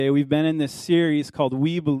We've been in this series called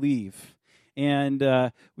We Believe, and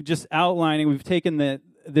we're just outlining, we've taken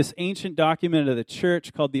this ancient document of the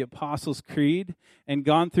church called the Apostles' Creed and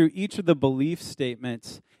gone through each of the belief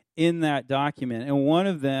statements in that document. And one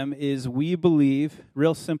of them is we believe,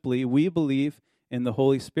 real simply, we believe in the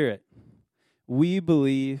Holy Spirit. We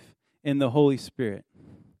believe in the Holy Spirit.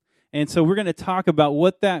 And so we're going to talk about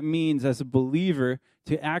what that means as a believer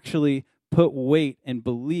to actually put weight and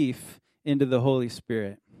belief into the Holy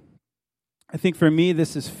Spirit. I think for me,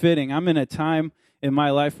 this is fitting. I'm in a time in my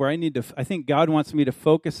life where I think God wants me to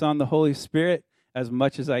focus on the Holy Spirit as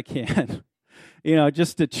much as I can.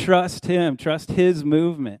 Just to trust Him, trust His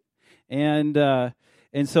movement. And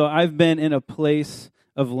so I've been in a place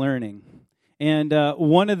of learning. And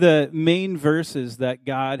one of the main verses that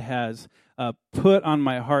God has put on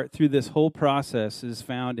my heart through this whole process is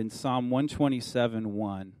found in Psalm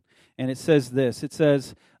 127:1. And it says this, it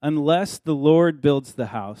says, "Unless the Lord builds the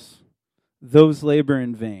house, those labor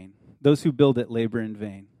in vain. Those who build it labor in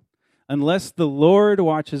vain. Unless the Lord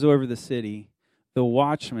watches over the city, the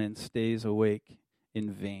watchman stays awake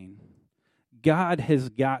in vain." God has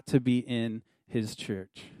got to be in His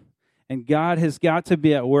church. And God has got to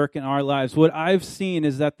be at work in our lives. What I've seen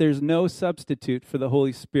is that there's no substitute for the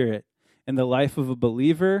Holy Spirit in the life of a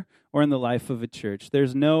believer or in the life of a church.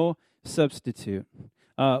 There's no substitute.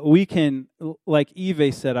 We can, like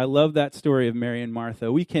Eve said, I love that story of Mary and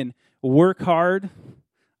Martha. We can work hard,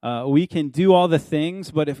 we can do all the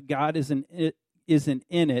things, but if God isn't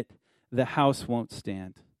in it, the house won't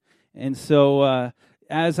stand. And so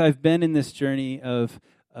as I've been in this journey of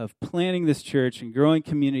planning this church and growing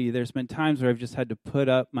community, there's been times where I've just had to put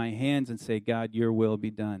up my hands and say, God, your will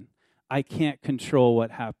be done. I can't control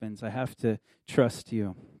what happens. I have to trust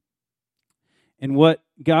you. And what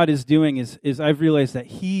God is doing is I've realized that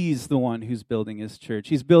He's the one who's building His church.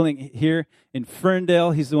 He's building it here in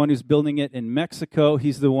Ferndale. He's the one who's building it in Mexico.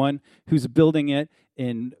 He's the one who's building it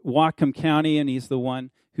in Whatcom County, and He's the one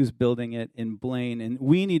who's building it in Blaine. And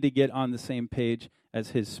we need to get on the same page as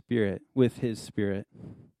His Spirit, with His Spirit.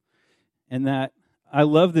 And that, I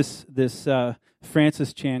love this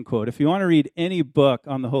Francis Chan quote. If you want to read any book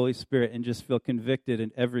on the Holy Spirit and just feel convicted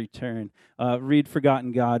in every turn, read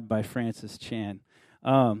Forgotten God by Francis Chan.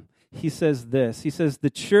 He says this. He says, "The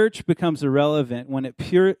church becomes irrelevant when it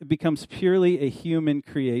becomes purely a human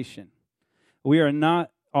creation. We are not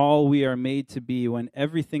all we are made to be when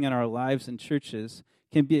everything in our lives and churches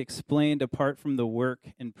can be explained apart from the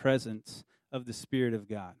work and presence of the Spirit of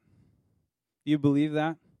God." Do you believe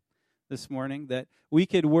that this morning? That we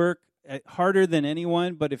could work harder than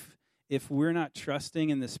anyone, but if we're not trusting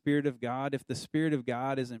in the Spirit of God, if the Spirit of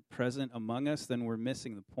God isn't present among us, then we're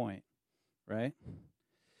missing the point, right?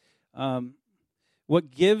 What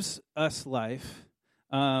gives us life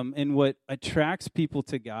and what attracts people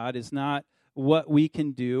to God is not what we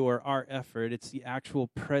can do or our effort. It's the actual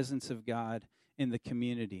presence of God in the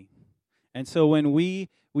community. And so when we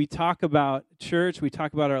talk about church, we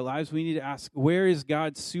talk about our lives, we need to ask, where is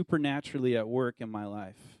God supernaturally at work in my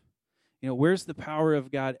life? Where's the power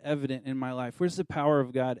of God evident in my life? Where's the power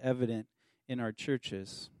of God evident in our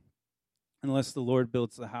churches? Unless the Lord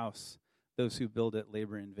builds the house, those who build it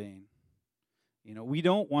labor in vain. We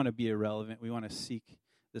don't want to be irrelevant. We want to seek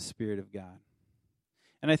the Spirit of God.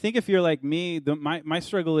 And I think if you're like me, my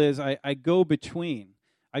struggle is I go between.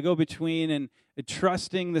 I go between and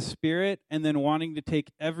trusting the Spirit and then wanting to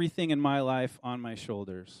take everything in my life on my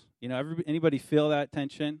shoulders. Anybody feel that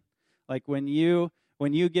tension? Like when you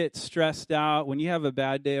get stressed out, when you have a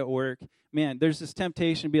bad day at work, man, there's this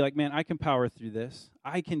temptation to be like, man, I can power through this.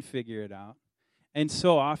 I can figure it out. And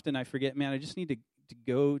so often I forget, man, I just need to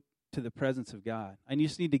go to the presence of God. I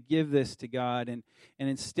just need to give this to God. And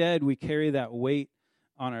instead we carry that weight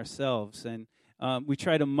on ourselves. And we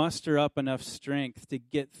try to muster up enough strength to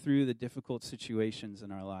get through the difficult situations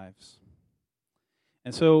in our lives.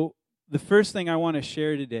 And so the first thing I want to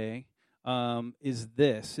share today is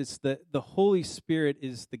this. It's that the Holy Spirit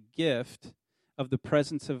is the gift of the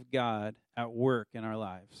presence of God at work in our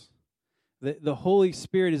lives. The Holy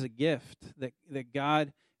Spirit is a gift that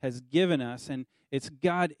God has given us, and it's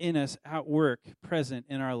God in us at work, present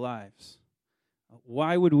in our lives.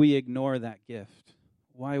 Why would we ignore that gift?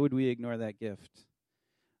 Why would we ignore that gift?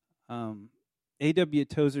 A.W.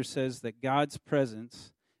 Tozer says that God's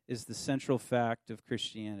presence is the central fact of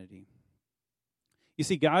Christianity. You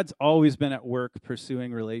see, God's always been at work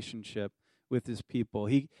pursuing relationship with His people.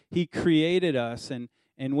 He created us, and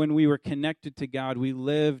when we were connected to God, we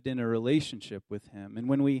lived in a relationship with Him. And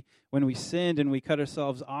when we sinned and we cut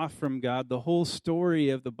ourselves off from God, the whole story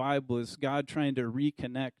of the Bible is God trying to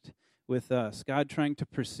reconnect with us, God trying to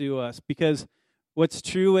pursue us, because what's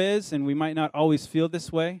true is, and we might not always feel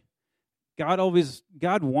this way, God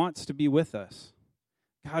wants to be with us.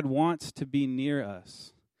 God wants to be near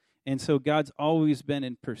us. And so God's always been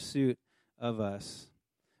in pursuit of us.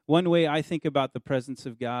 One way I think about the presence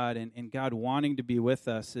of God and God wanting to be with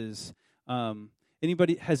us is,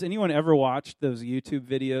 has anyone ever watched those YouTube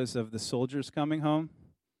videos of the soldiers coming home?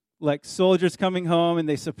 Like soldiers coming home and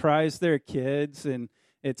they surprise their kids and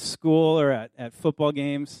at school or at football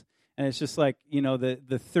games. And it's just like,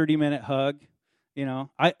 the 30-minute hug.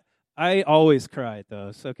 I always cry at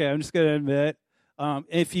those. Okay, I'm just going to admit.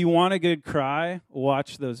 If you want a good cry,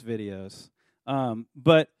 watch those videos.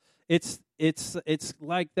 But it's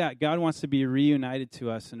like that. God wants to be reunited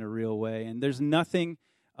to us in a real way, and there's nothing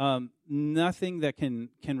that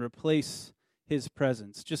can replace His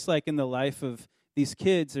presence. Just like in the life of these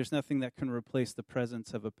kids, there's nothing that can replace the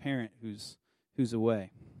presence of a parent who's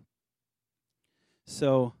away.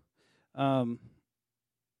 So,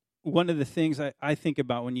 one of the things I think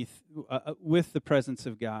about when with the presence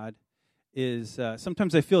of God is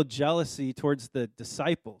sometimes I feel jealousy towards the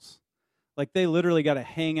disciples. Like they literally got to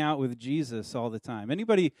hang out with Jesus all the time.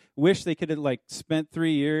 Anybody wish they could have spent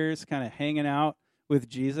 3 years kind of hanging out with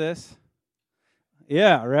Jesus?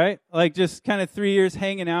 Yeah, right? Like just kind of 3 years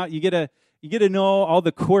hanging out. You get to know all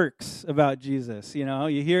the quirks about Jesus,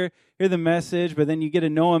 You hear the message, but then you get to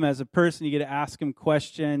know him as a person. You get to ask him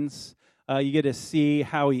questions. You get to see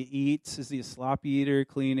how he eats. Is he a sloppy eater,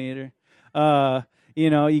 clean eater?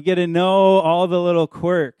 You get to know all the little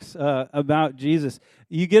quirks about Jesus.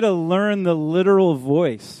 You get to learn the literal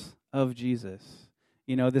voice of Jesus.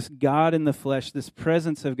 This God in the flesh, this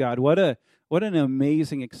presence of God. What an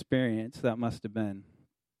amazing experience that must have been.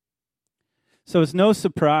 So it's no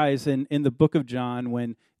surprise in the book of John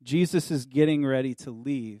when Jesus is getting ready to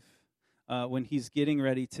leave, when he's getting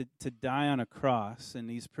ready to die on a cross, and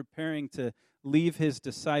he's preparing to leave his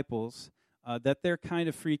disciples, that they're kind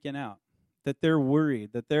of freaking out. That they're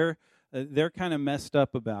worried, that they're kind of messed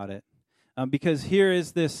up about it. Because here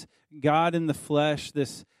is this God in the flesh,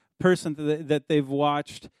 this person that they've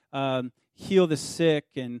watched heal the sick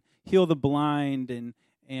and heal the blind and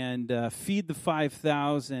feed the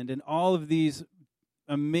 5,000 and all of these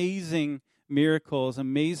amazing miracles,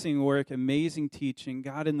 amazing work, amazing teaching,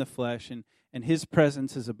 God in the flesh, and his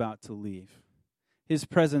presence is about to leave. His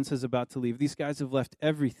presence is about to leave. These guys have left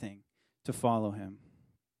everything to follow him.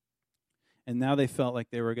 And now they felt like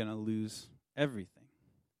they were going to lose everything.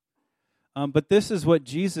 But this is what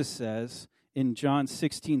Jesus says in John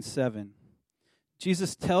 16:7.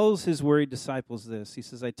 Jesus tells his worried disciples this. He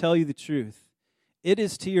says, I tell you the truth. It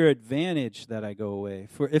is to your advantage that I go away.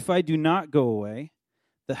 For if I do not go away,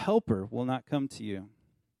 the Helper will not come to you.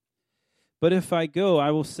 But if I go,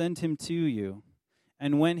 I will send him to you.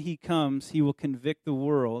 And when he comes, he will convict the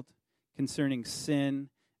world concerning sin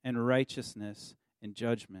and righteousness and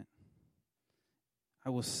judgment. I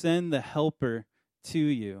will send the Helper to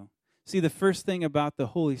you. See, the first thing about the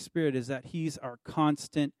Holy Spirit is that he's our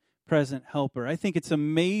constant, present helper. I think it's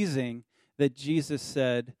amazing that Jesus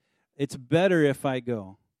said, it's better if I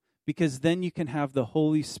go, because then you can have the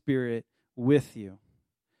Holy Spirit with you.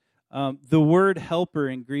 The word helper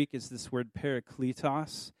in Greek is this word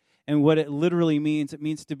parakletos, and what it literally means, it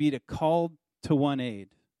means to be called to one aid,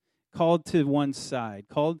 called to one side,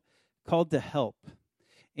 called to help.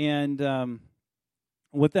 And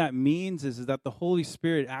what that means is that the Holy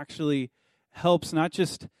Spirit actually helps.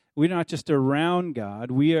 We're not just around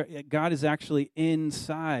God. God is actually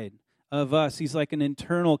inside of us. He's like an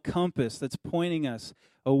internal compass that's pointing us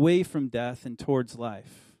away from death and towards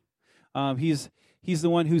life. He's the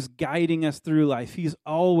one who's guiding us through life. He's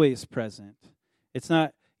always present. It's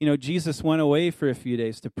not, Jesus went away for a few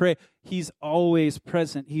days to pray. He's always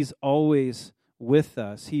present. He's always with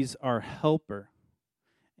us. He's our helper.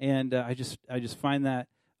 And I just find that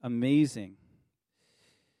amazing.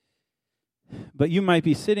 But you might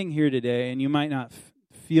be sitting here today and you might not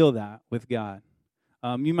feel that with God.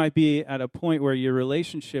 You might be at a point where your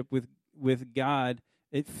relationship with God,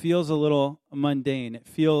 it feels a little mundane. It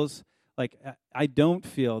feels like I don't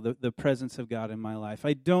feel the presence of God in my life.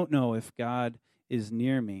 I don't know if God is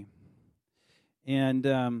near me.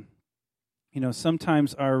 And,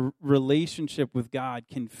 sometimes our relationship with God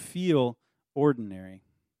can feel ordinary.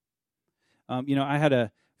 I had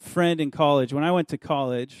a friend in college. When I went to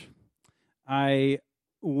college, I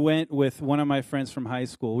went with one of my friends from high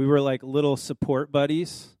school. We were like little support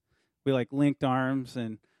buddies. We linked arms,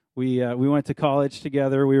 and we went to college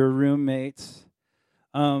together. We were roommates.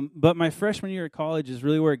 But my freshman year of college is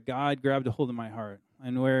really where God grabbed a hold of my heart,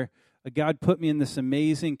 and where God put me in this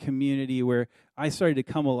amazing community where I started to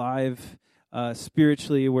come alive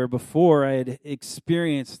spiritually, where before I had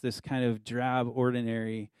experienced this kind of drab,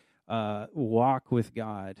 ordinary walk with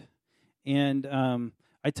God. And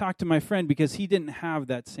I talked to my friend because he didn't have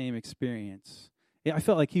that same experience. Yeah, I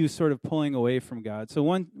felt like he was sort of pulling away from God. So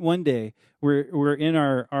one day we're in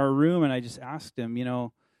our room, and I just asked him,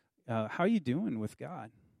 how are you doing with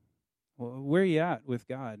God? Well, where are you at with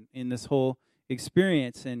God in this whole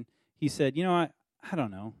experience? And he said, I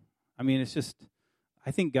don't know. I mean, it's just,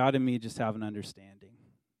 I think God and me just have an understanding.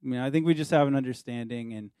 I think we just have an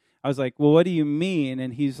understanding. And I was like, well, what do you mean?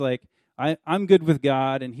 And he's like, I'm good with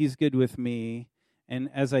God, and he's good with me.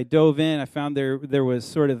 And as I dove in, I found there was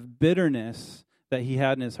sort of bitterness that he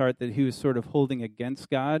had in his heart that he was sort of holding against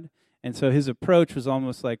God. And so his approach was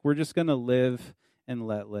almost like, we're just going to live and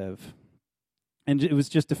let live. And it was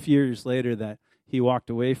just a few years later that he walked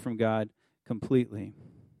away from God completely.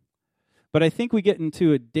 But I think we get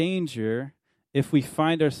into a danger if we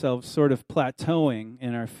find ourselves sort of plateauing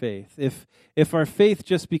in our faith. If our faith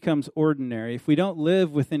just becomes ordinary, if we don't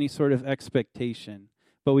live with any sort of expectation,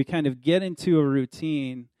 but we kind of get into a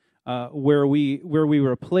routine where we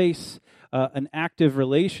replace an active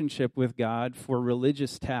relationship with God for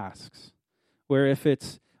religious tasks, where if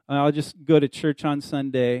it's, I'll just go to church on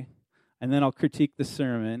Sunday, and then I'll critique the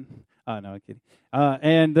sermon. Oh, no, I'm kidding.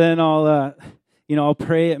 And then I'll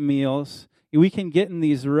pray at meals. We can get in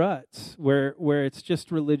these ruts where it's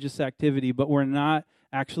just religious activity, but we're not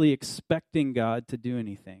actually expecting God to do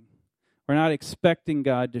anything. We're not expecting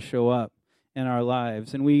God to show up in our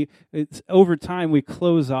lives. And over time, we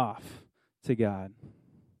close off to God.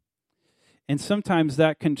 And sometimes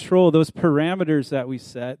that control, those parameters that we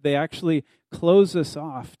set, they actually close us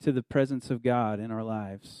off to the presence of God in our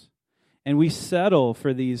lives. And we settle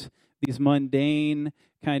for these mundane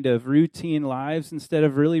kind of routine lives instead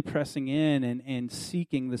of really pressing in and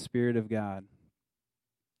seeking the Spirit of God.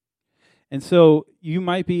 And so you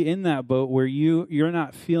might be in that boat where you're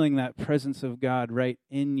not feeling that presence of God right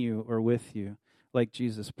in you or with you like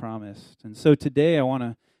Jesus promised. And so today I want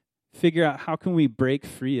to figure out how can we break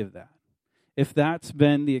free of that. If that's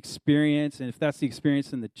been the experience, and if that's the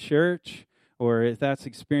experience in the church, or if that's the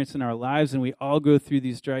experience in our lives, and we all go through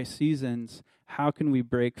these dry seasons, how can we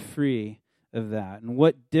break free of that? And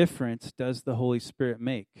what difference does the Holy Spirit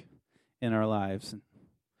make in our lives? And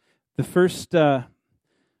the first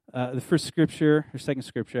scripture, or second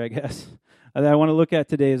scripture, I guess, that I want to look at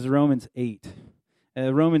today is Romans 8.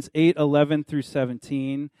 Romans 8, 11 through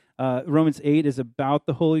 17. Romans 8 is about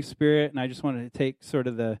the Holy Spirit, and I just wanted to take sort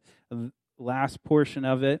of the last portion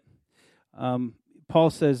of it. Paul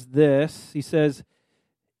says this. He says,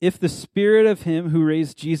 if the Spirit of him who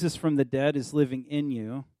raised Jesus from the dead is living in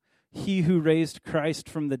you, he who raised Christ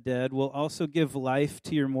from the dead will also give life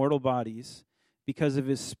to your mortal bodies because of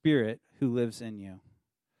his Spirit who lives in you.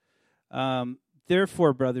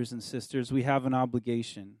 Therefore, brothers and sisters, we have an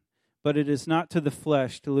obligation, but it is not to the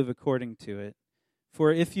flesh to live according to it.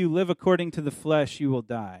 For if you live according to the flesh, you will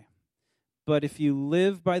die. But if you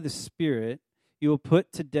live by the Spirit, you will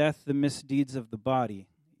put to death the misdeeds of the body.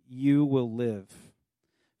 You will live.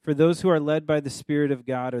 For those who are led by the Spirit of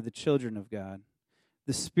God are the children of God.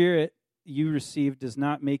 The Spirit you received does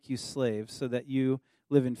not make you slaves so that you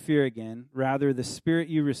live in fear again. Rather, the Spirit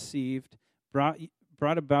you received brought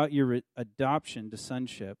about your adoption to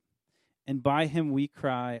sonship. And by him we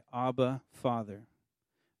cry, Abba, Father.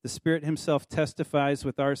 The Spirit himself testifies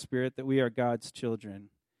with our spirit that we are God's children.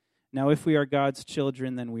 Now, if we are God's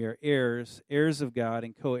children, then we are heirs, heirs of God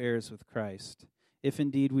and co-heirs with Christ, if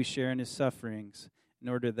indeed we share in his sufferings, in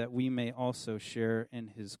order that we may also share in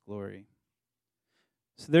his glory.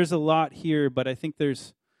 So there's a lot here, but I think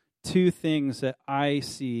there's two things that I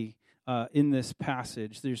see in this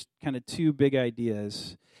passage. There's kind of two big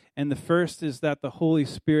ideas. And the first is that the Holy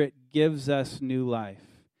Spirit gives us new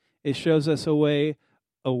life. It shows us a way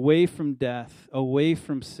away from death, away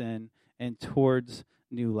from sin, and towards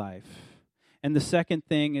new life. And the second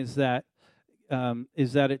thing is that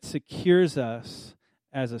it secures us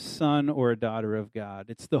as a son or a daughter of God.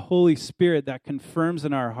 It's the Holy Spirit that confirms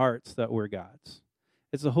in our hearts that we're God's.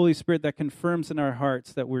 It's the Holy Spirit that confirms in our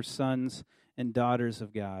hearts that we're sons and daughters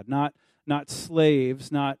of God. Not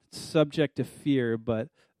slaves, not subject to fear, but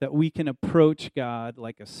that we can approach God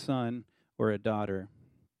like a son or a daughter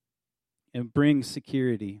and bring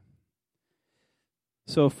security.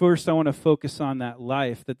 So first I want to focus on that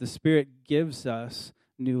life, that the Spirit gives us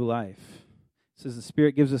new life. It says the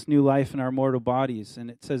Spirit gives us new life in our mortal bodies, and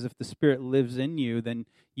it says if the Spirit lives in you, then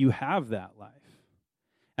you have that life.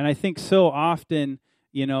 And I think so often,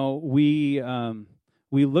 we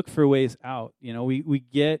look for ways out. We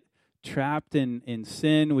get trapped in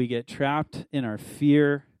sin, we get trapped in our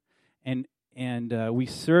fear, and we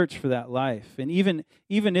search for that life. And even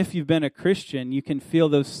if you've been a Christian, you can feel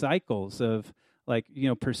those cycles of, like,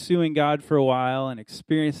 pursuing God for a while and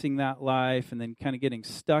experiencing that life, and then kind of getting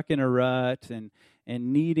stuck in a rut and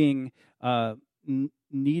needing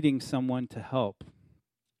needing someone to help.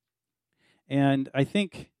 And I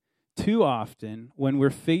think too often when we're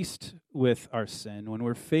faced with our sin, when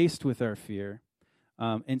we're faced with our fear,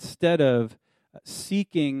 instead of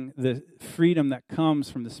seeking the freedom that comes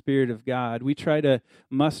from the Spirit of God, we try to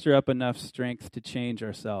muster up enough strength to change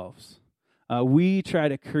ourselves. We try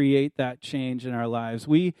to create that change in our lives.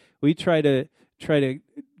 We try to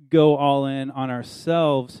go all in on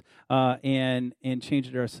ourselves and change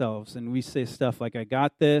it ourselves. And we say stuff like, "I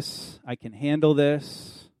got this. I can handle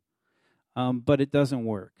this," but it doesn't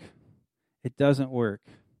work. It doesn't work.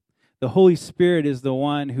 The Holy Spirit is the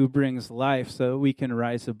one who brings life so that we can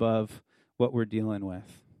rise above what we're dealing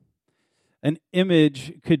with. An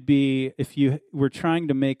image could be if you were trying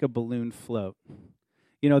to make a balloon float.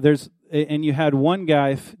 And you had one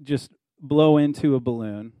guy just blow into a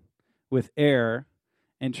balloon with air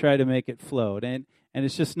and try to make it float. And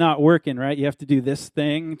it's just not working, right? You have to do this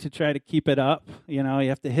thing to try to keep it up. You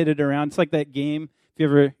have to hit it around. It's like that game. If you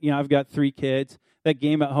ever, I've got 3 kids. That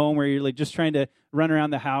game at home where you're like just trying to run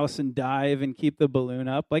around the house and dive and keep the balloon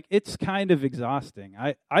up. Like, it's kind of exhausting.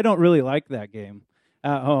 I don't really like that game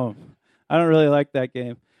at home. I don't really like that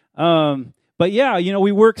game. But yeah,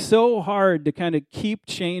 we work so hard to kind of keep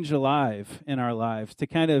change alive in our lives, to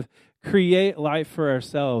kind of create life for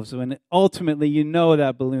ourselves, when ultimately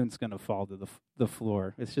that balloon's going to fall to the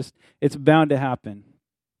floor. It's bound to happen.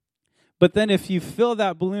 But then if you fill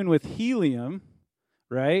that balloon with helium,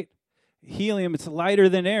 right? Helium, it's lighter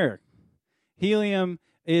than air. Helium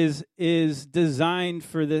is designed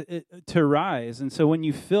to rise. And so when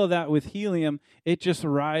you fill that with helium, it just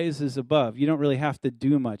rises above. You don't really have to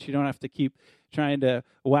do much. You don't have to keep trying to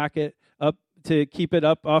whack it up to keep it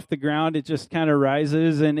up off the ground. It just kind of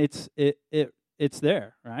rises, and it's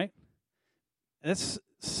there, right? That's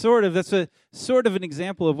sort of an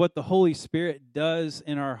example of what the Holy Spirit does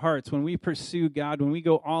in our hearts when we pursue God, when we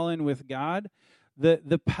go all in with God.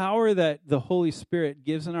 The power that the Holy Spirit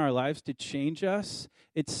gives in our lives to change us,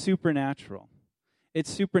 it's supernatural.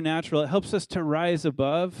 It's supernatural. It helps us to rise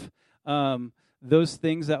above those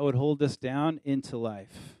things that would hold us down into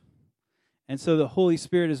life. And so the Holy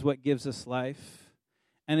Spirit is what gives us life.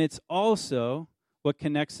 And it's also what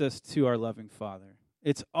connects us to our loving Father.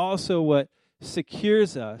 It's also what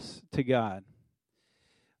secures us to God.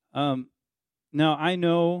 Now, I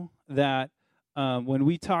know that when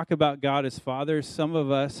we talk about God as Father, some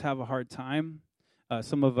of us have a hard time.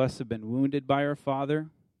 Some of us have been wounded by our Father.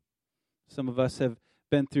 Some of us have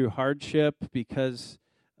been through hardship because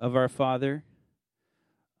of our Father.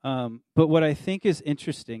 But what I think is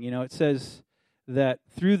interesting, it says that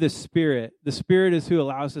through the Spirit is who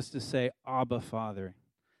allows us to say, Abba, Father.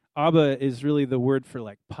 Abba is really the word for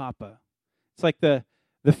like Papa. It's like the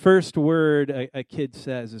first word a kid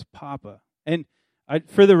says is Papa. And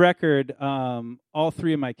for the record, all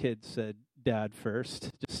 3 of my kids said Dad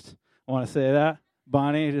first. Just want to say that.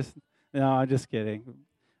 Bonnie, no, I'm just kidding.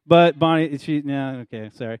 But Bonnie, okay,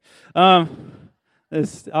 sorry. I'll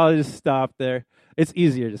just stop there. It's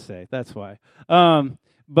easier to say, that's why.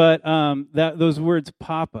 But those words,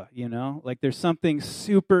 Papa, like there's something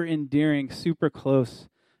super endearing, super close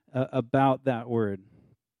about that word.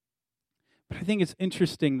 But I think it's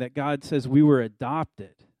interesting that God says we were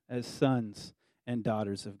adopted as sons and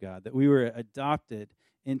daughters of God, that we were adopted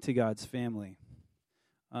into God's family.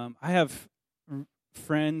 I have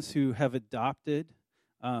friends who have adopted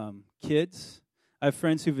kids. I have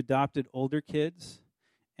friends who've adopted older kids.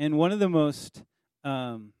 And one of the most,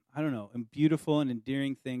 beautiful and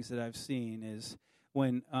endearing things that I've seen is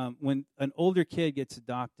when an older kid gets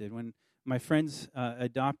adopted. When my friends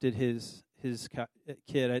adopted his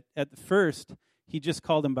kid, at the first, he just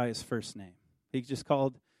called him by his first name. He just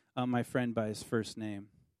called my friend by his first name.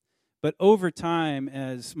 But over time,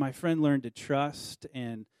 as my friend learned to trust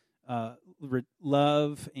and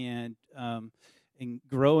love and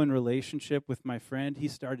grow in relationship with my friend, he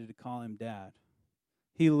started to call him Dad.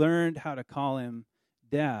 He learned how to call him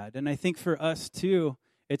Dad. And I think for us too,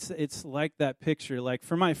 it's like that picture. Like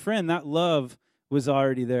for my friend, that love was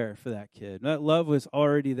already there for that kid. That love was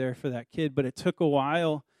already there for that kid, but it took a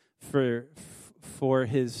while for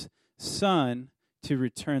his son to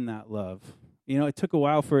return that love. It took a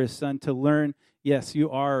while for his son to learn, yes,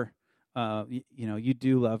 you are, you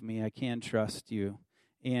do love me. I can trust you.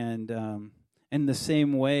 And in the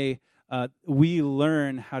same way, we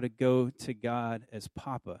learn how to go to God as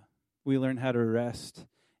Papa. We learn how to rest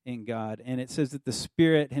in God. And it says that the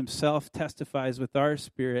Spirit himself testifies with our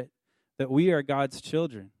spirit that we are God's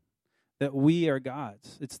children, that we are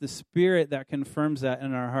God's. It's the Spirit that confirms that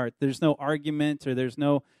in our heart. There's no argument, or there's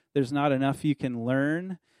not enough you can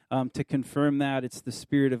learn to confirm that. It's the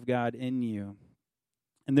Spirit of God in you.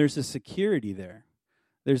 And there's a security there.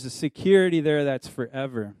 There's a security there that's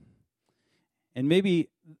forever. And maybe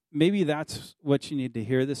that's what you need to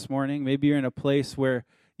hear this morning. Maybe you're in a place where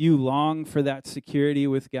you long for that security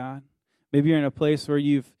with God. Maybe you're in a place where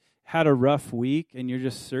you've had a rough week and you're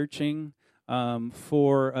just searching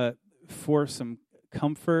for some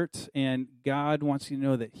comfort, and God wants you to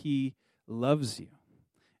know that he loves you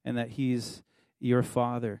and that he's your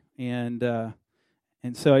Father. And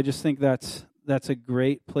so I just think that's a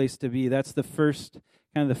great place to be. That's the first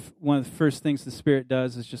one of the first things the Spirit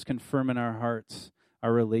does, is just confirm in our hearts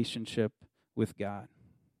our relationship with God.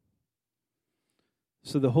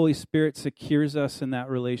 So the Holy Spirit secures us in that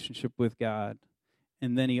relationship with God,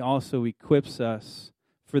 and then he also equips us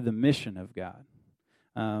for the mission of God.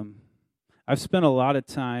 I've spent a lot of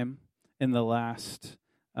time in the last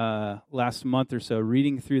month or so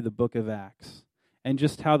reading through the book of Acts, and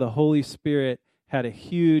just how the Holy Spirit had a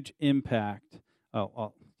huge impact.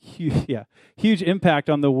 Huge impact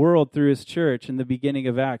on the world through his church in the beginning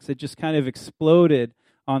of Acts. It just kind of exploded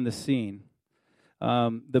on the scene.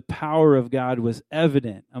 The power of God was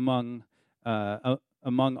evident among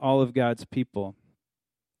all of God's people.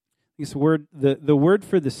 This word, the word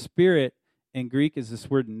for the Spirit in Greek is this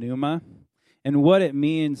word pneuma, and what it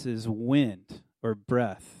means is wind or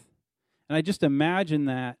breath. And I just imagine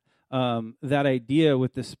that idea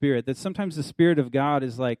with the Spirit, that sometimes the Spirit of God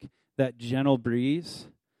is like that gentle breeze,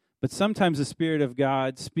 but sometimes the Spirit of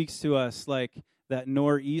God speaks to us like that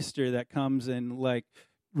nor'easter that comes and like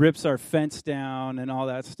rips our fence down and all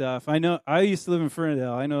that stuff. I know, I used to live in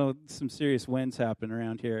Ferndale. I know some serious winds happen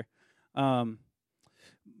around here.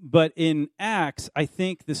 But in Acts, I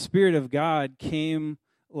think the Spirit of God came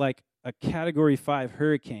like a Category 5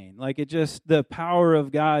 hurricane. Like the power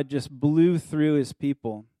of God just blew through his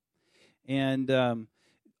people. And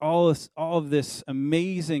all of this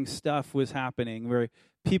amazing stuff was happening where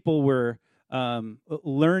people were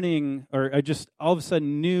learning, or just all of a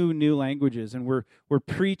sudden new languages, and we're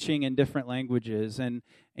preaching in different languages,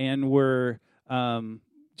 and we're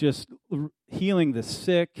just healing the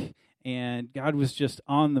sick, and God was just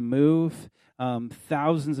on the move.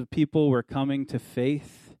 Thousands of people were coming to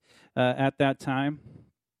faith at that time.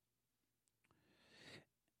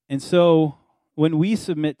 And so when we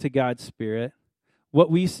submit to God's Spirit, what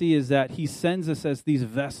we see is that he sends us as these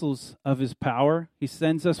vessels of his power. He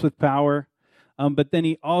sends us with power, but then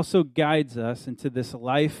he also guides us into this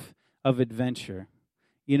life of adventure.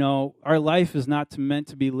 You know, our life is not meant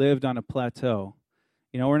to be lived on a plateau.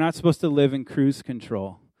 You know, we're not supposed to live in cruise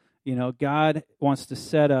control. You know, God wants to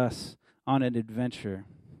set us on an adventure.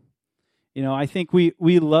 You know, I think we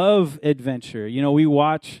love adventure. You know, we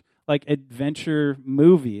watch like adventure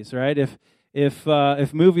movies, right?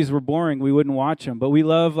 If movies were boring, we wouldn't watch them. But we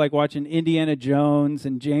love like watching Indiana Jones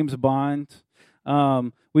and James Bond.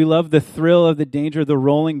 We love the thrill of the danger of the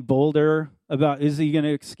rolling boulder about, is he going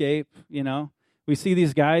to escape? You know, we see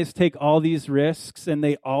these guys take all these risks and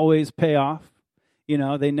they always pay off. You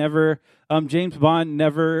know, they never, James Bond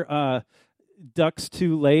never ducks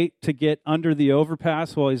too late to get under the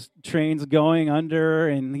overpass while his train's going under,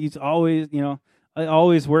 and he's always, you know, it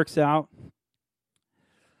always works out.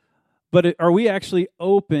 But are we actually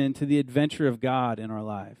open to the adventure of God in our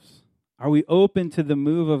lives? Are we open to the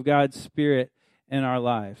move of God's Spirit in our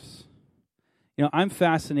lives? You know, I'm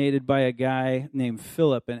fascinated by a guy named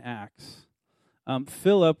Philip in Acts.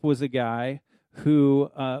 Philip was a guy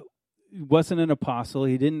who wasn't an apostle.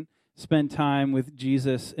 He didn't spend time with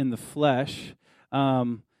Jesus in the flesh,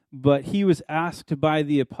 but he was asked by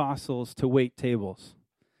the apostles to wait tables.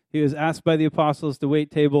 He was asked by the apostles to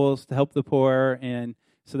wait tables, to help the poor, and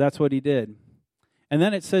so that's what he did. And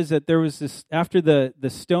then it says that there was this, after the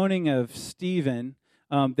stoning of Stephen,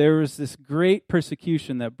 there was this great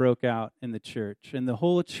persecution that broke out in the church. And the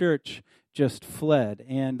whole church just fled.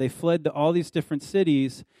 And they fled to all these different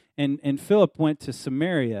cities. And Philip went to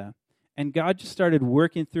Samaria. And God just started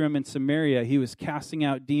working through him in Samaria. He was casting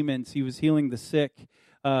out demons. He was healing the sick.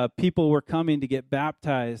 People were coming to get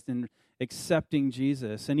baptized and accepting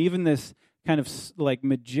Jesus. And even this kind of like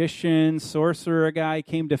magician, sorcerer guy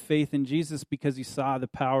came to faith in Jesus because he saw the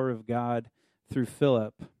power of God through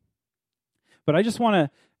Philip. But I just want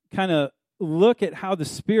to kind of look at how the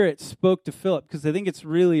Spirit spoke to Philip, because I think it's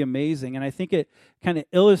really amazing, and I think it kind of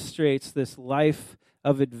illustrates this life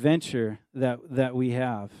of adventure that we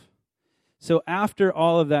have. So after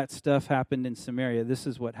all of that stuff happened in Samaria, this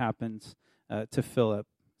is what happens to Philip.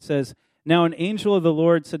 It says, "Now an angel of the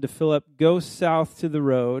Lord said to Philip, 'Go south to the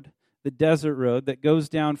road, the desert road that goes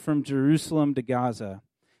down from Jerusalem to Gaza.'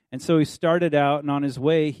 And so he started out, and on his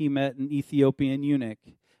way he met an Ethiopian eunuch,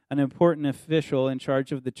 an important official in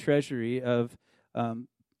charge of the treasury of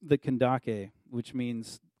the Kandake, which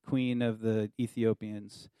means queen of the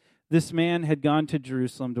Ethiopians. This man had gone to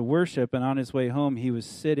Jerusalem to worship, and on his way home he was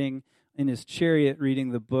sitting in his chariot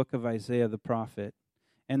reading the book of Isaiah the prophet.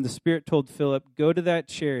 And the Spirit told Philip, 'Go to that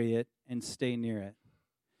chariot and stay near it.'"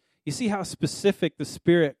 You see how specific the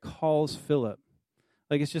Spirit calls Philip.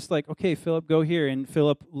 Like, it's just like, "Okay, Philip, go here." And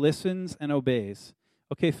Philip listens and obeys.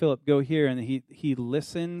 "Okay, Philip, go here." And he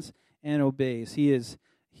listens and obeys. He is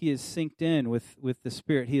synced in with the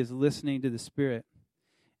Spirit. He is listening to the Spirit.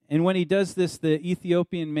 And when he does this, the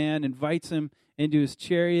Ethiopian man invites him into his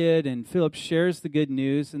chariot, and Philip shares the good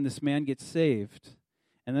news, and this man gets saved.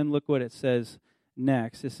 And then look what it says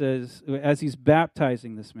next. It says, as he's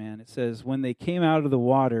baptizing this man, it says, "When they came out of the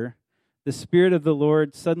water, the Spirit of the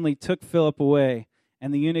Lord suddenly took Philip away,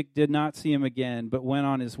 and the eunuch did not see him again, but went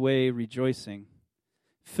on his way rejoicing.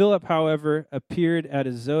 Philip, however, appeared at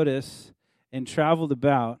Azotus and traveled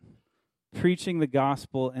about, preaching the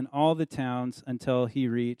gospel in all the towns until he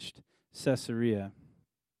reached Caesarea."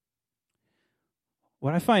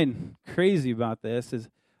 What I find crazy about this is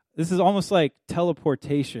almost like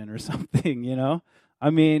teleportation or something, you know? I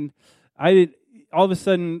mean, all of a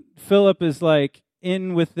sudden, Philip is like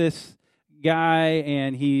in with this guy,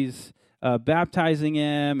 and he's baptizing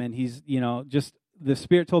him, and he's, just the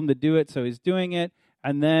Spirit told him to do it, so he's doing it.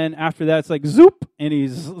 And then after that, it's like zoop, and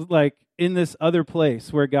he's like in this other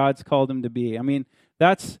place where God's called him to be. I mean,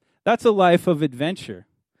 that's a life of adventure.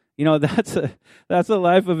 That's a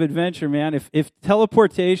life of adventure, man. If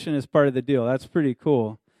teleportation is part of the deal, that's pretty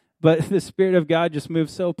cool. But the Spirit of God just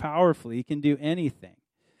moves so powerfully; He can do anything.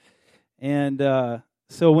 And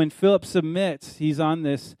so when Philip submits, he's on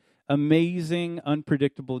this amazing,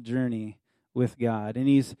 unpredictable journey with God, and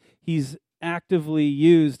he's actively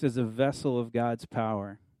used as a vessel of God's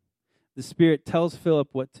power. The Spirit tells Philip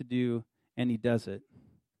what to do, and he does it.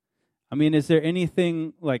 I mean, is there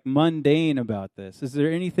anything like mundane about this? Is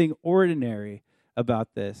there anything ordinary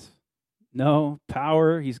about this? No.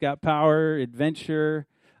 Power, he's got power, adventure,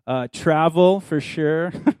 travel for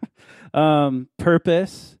sure,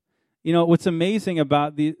 purpose. What's amazing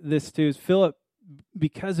about this too is Philip,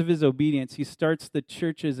 because of his obedience, he starts the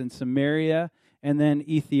churches in Samaria and then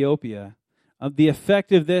Ethiopia. The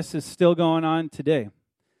effect of this is still going on today.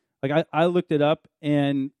 Like I looked it up,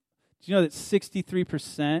 and do you know that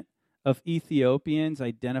 63% of Ethiopians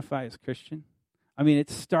identify as Christian? I mean, it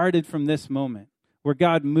started from this moment where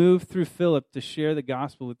God moved through Philip to share the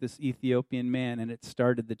gospel with this Ethiopian man, and it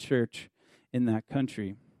started the church in that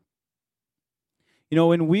country.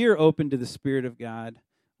 When we are open to the Spirit of God,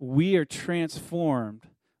 we are transformed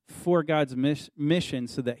for God's mission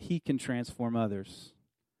so that He can transform others.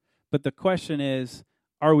 But the question is,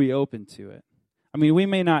 are we open to it? I mean, we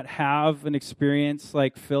may not have an experience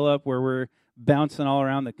like Philip where we're bouncing all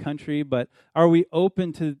around the country, but are we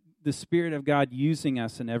open to the Spirit of God using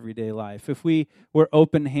us in everyday life? If we were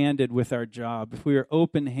open-handed with our job, if we were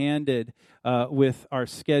open-handed with our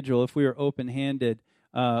schedule, if we were open-handed,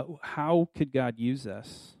 how could God use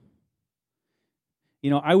us?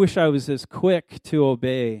 I wish I was as quick to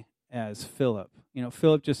obey as Philip.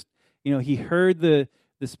 Philip just, he heard the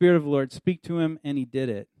Spirit of the Lord speak to him, and he did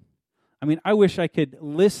it. I mean, I wish I could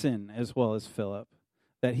listen as well as Philip,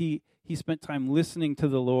 that he spent time listening to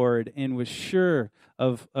the Lord and was sure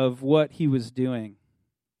of what he was doing.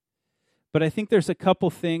 But I think there's a couple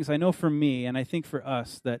things, I know for me, and I think for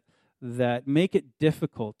us, that make it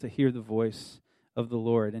difficult to hear the voice of the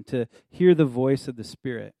Lord and to hear the voice of the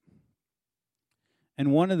Spirit.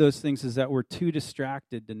 And one of those things is that we're too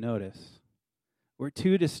distracted to notice. We're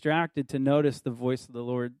too distracted to notice the voice of the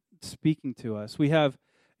Lord speaking to us. We have,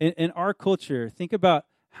 in our culture, think about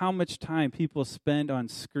how much time people spend on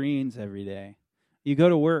screens every day. You go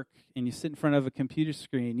to work and you sit in front of a computer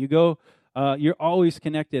screen. You go, you're always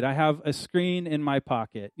connected. I have a screen in my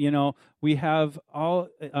pocket. We have all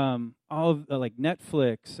of like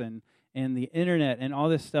Netflix and the internet and all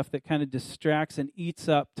this stuff that kind of distracts and eats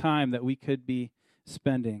up time that we could be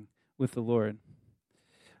spending with the Lord.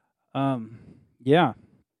 Yeah,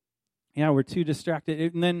 we're too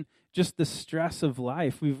distracted, and then just the stress of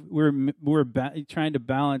life. We're trying to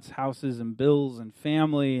balance houses and bills and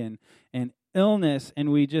family and illness,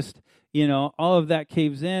 and we just all of that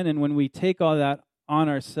caves in. And when we take all that on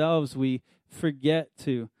ourselves, we forget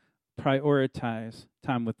to prioritize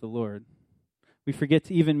time with the Lord. we forget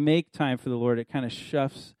to even make time for the Lord. It kind of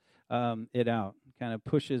shoves it out, kind of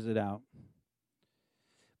pushes it out.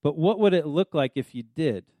 But what would it look like if you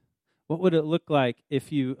did? What would it look like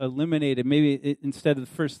if you eliminated, maybe instead of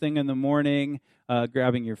the first thing in the morning,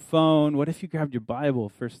 grabbing your phone, what if you grabbed your Bible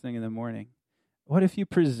first thing in the morning? What if you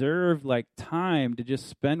preserved like time to just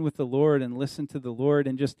spend with the Lord and listen to the Lord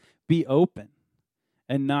and just be open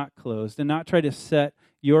and not closed and not try to set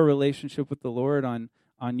your relationship with the Lord on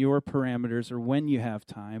your parameters or when you have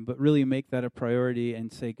time, but really make that a priority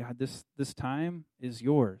and say, God, this time is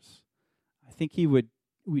yours. I think He would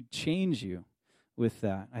change you with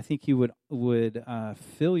that. I think He would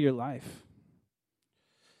fill your life.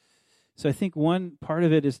 So I think one part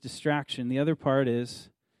of it is distraction. The other part is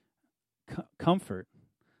comfort.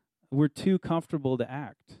 We're too comfortable to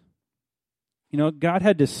act. God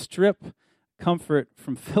had to strip comfort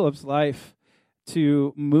from Philip's life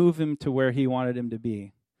to move him to where He wanted him to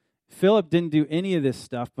be. Philip didn't do any of this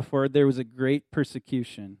stuff before there was a great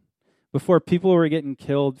persecution, before people were getting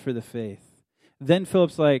killed for the faith. Then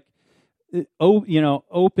Philip's like,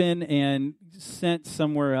 open and sent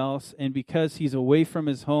somewhere else, and because he's away from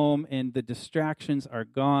his home and the distractions are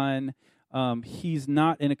gone, he's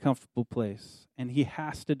not in a comfortable place, and he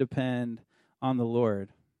has to depend on the Lord.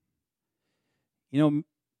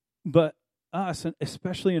 But us,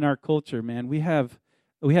 especially in our culture, man, we have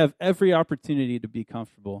every opportunity to be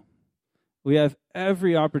comfortable. We have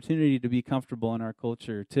every opportunity to be comfortable in our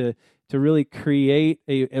culture, to really create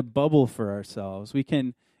a bubble for ourselves.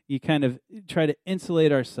 You kind of try to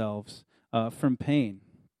insulate ourselves from pain.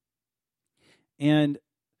 And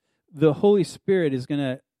the Holy Spirit is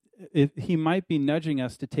going to, He might be nudging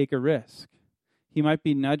us to take a risk. He might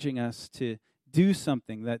be nudging us to do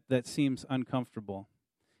something that seems uncomfortable.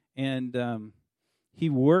 And He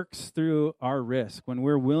works through our risk when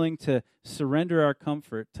we're willing to surrender our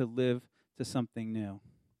comfort to live to something new.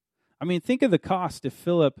 I mean, think of the cost if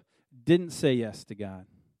Philip didn't say yes to God.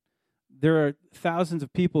 There are thousands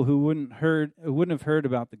of people who wouldn't have heard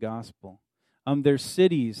about the gospel. There's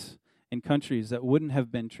cities and countries that wouldn't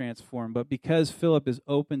have been transformed. But because Philip is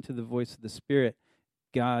open to the voice of the Spirit,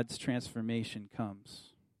 God's transformation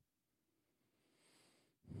comes.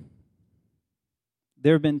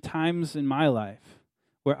 There have been times in my life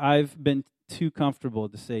where I've been too comfortable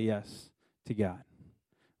to say yes to God.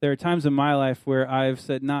 There are times in my life where I've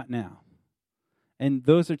said, not now. And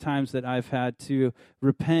those are times that I've had to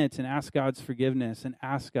repent and ask God's forgiveness and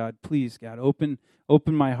ask God, please, God, open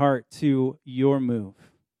my heart to your move.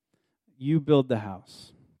 You build the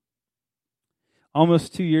house.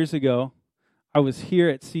 Almost 2 years ago, I was here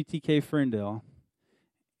at CTK Ferndale,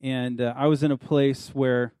 and I was in a place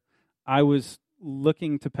where I was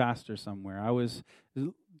looking to pastor somewhere. I was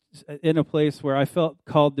in a place where I felt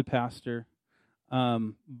called to pastor,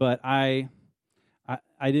 but I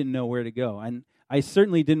didn't know where to go. And I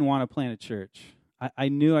certainly didn't want to plant a church. I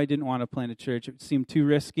knew I didn't want to plant a church. It seemed too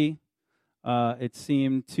risky. It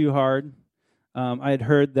seemed too hard. I had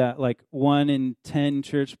heard that like 1 in 10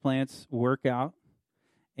 church plants work out.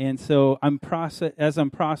 And so as I'm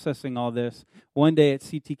processing all this, one day at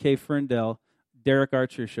CTK Ferndale, Derek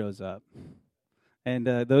Archer shows up. And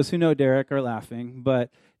those who know Derek are laughing, but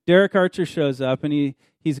Derek Archer shows up, and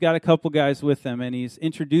he's got a couple guys with him, and he's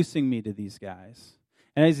introducing me to these guys.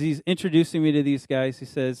 And as he's introducing me to these guys, he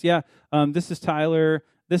says, this is Tyler.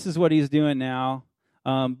 This is what he's doing now.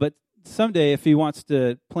 But someday, if he wants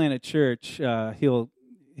to plant a church,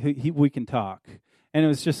 we can talk. And it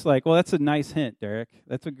was just like, well, that's a nice hint, Derek.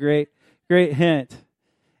 That's a great hint.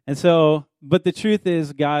 And so, but the truth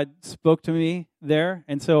is, God spoke to me there.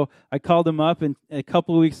 And so I called him up, and a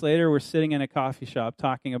couple of weeks later, we're sitting in a coffee shop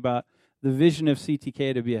talking about the vision of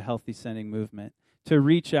CTK to be a healthy sending movement, to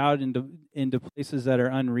reach out into places that are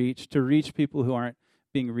unreached, to reach people who aren't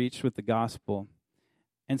being reached with the gospel.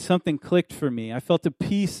 And something clicked for me. I felt a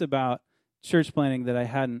peace about church planting that I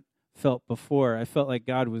hadn't felt before. I felt like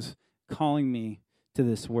God was calling me to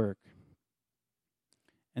this work.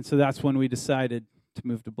 And so that's when we decided to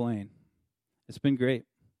move to Blaine. It's been great.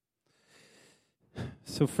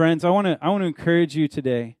 So friends, I want to encourage you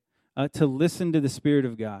today to listen to the Spirit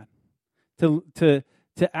of God, to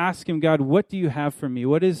ask Him, God, what do you have for me?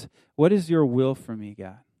 What is your will for me,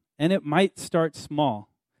 God? And it might start small.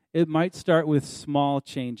 It might start with small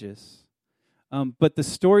changes. But the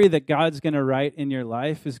story that God's going to write in your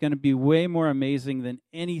life is going to be way more amazing than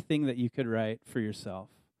anything that you could write for yourself.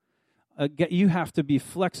 You have to be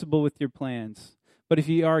flexible with your plans. But if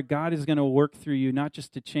you are, God is going to work through you, not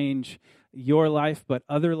just to change your life, but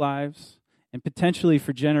other lives, and potentially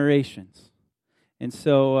for generations. And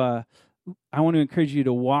so I want to encourage you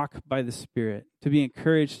to walk by the Spirit, to be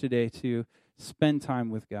encouraged today to spend time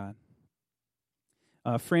with God.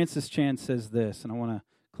 Francis Chan says this, and I want to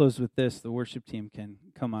close with this. The worship team can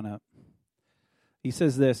come on up. He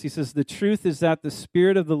says this. He says, the truth is that the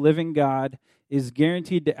Spirit of the living God is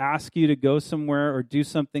guaranteed to ask you to go somewhere or do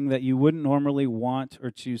something that you wouldn't normally want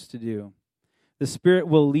or choose to do. The Spirit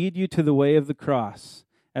will lead you to the way of the cross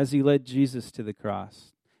as he led Jesus to the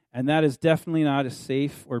cross. And that is definitely not a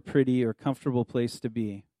safe or pretty or comfortable place to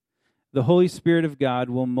be. The Holy Spirit of God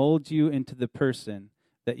will mold you into the person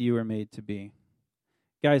that you were made to be.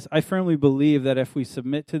 Guys, I firmly believe that if we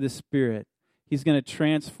submit to the Spirit, he's going to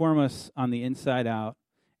transform us on the inside out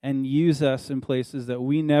and use us in places that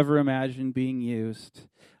we never imagined being used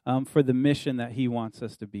for the mission that he wants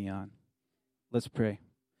us to be on. Let's pray.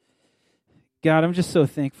 God, I'm just so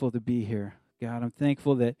thankful to be here. God, I'm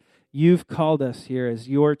thankful that you've called us here as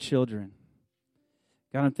your children.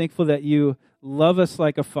 God, I'm thankful that you love us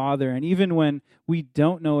like a father, and even when we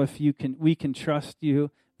don't know if we can trust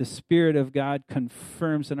you, the Spirit of God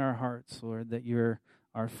confirms in our hearts, Lord, that you're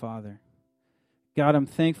our Father. God, I'm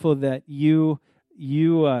thankful that you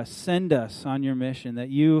send us on your mission, that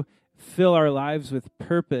you fill our lives with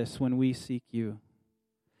purpose when we seek you.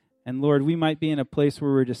 And Lord, we might be in a place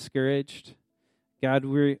where we're discouraged. God,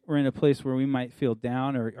 we're in a place where we might feel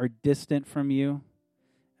down or distant from you.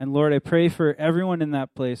 And Lord, I pray for everyone in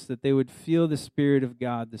that place that they would feel the Spirit of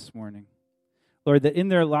God this morning. Lord, that in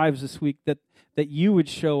their lives this week, that you would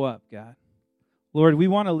show up, God. Lord, we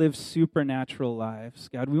want to live supernatural lives.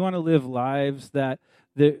 God, we want to live lives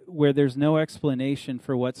where there's no explanation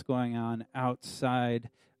for what's going on outside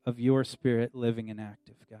of your Spirit living and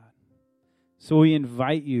active, God. So we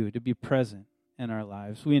invite you to be present in our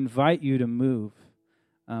lives. We invite you to move.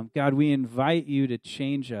 God, we invite you to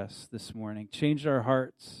change us this morning. Change our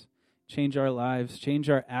hearts, change our lives, change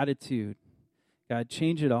our attitude. God,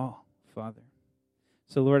 change it all, Father.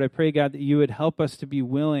 So, Lord, I pray, God, that you would help us to be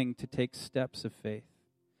willing to take steps of faith.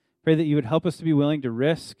 Pray that you would help us to be willing to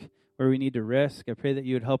risk where we need to risk. I pray that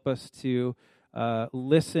you would help us to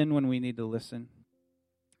listen when we need to listen.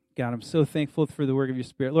 God, I'm so thankful for the work of your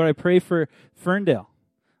Spirit. Lord, I pray for Ferndale.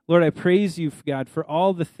 Lord, I praise you, God, for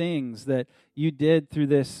all the things that you did through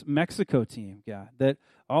this Mexico team, God, that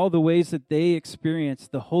all the ways that they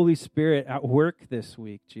experienced the Holy Spirit at work this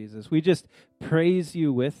week, Jesus. We just praise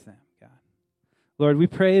you with them, God. Lord, we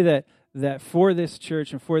pray that for this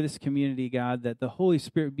church and for this community, God, that the Holy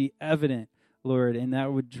Spirit would be evident, Lord, and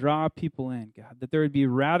that would draw people in, God, that there would be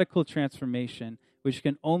radical transformation, which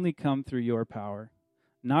can only come through your power,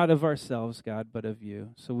 not of ourselves, God, but of you.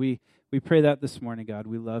 So we pray that this morning, God.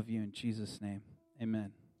 We love you in Jesus' name.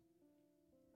 Amen.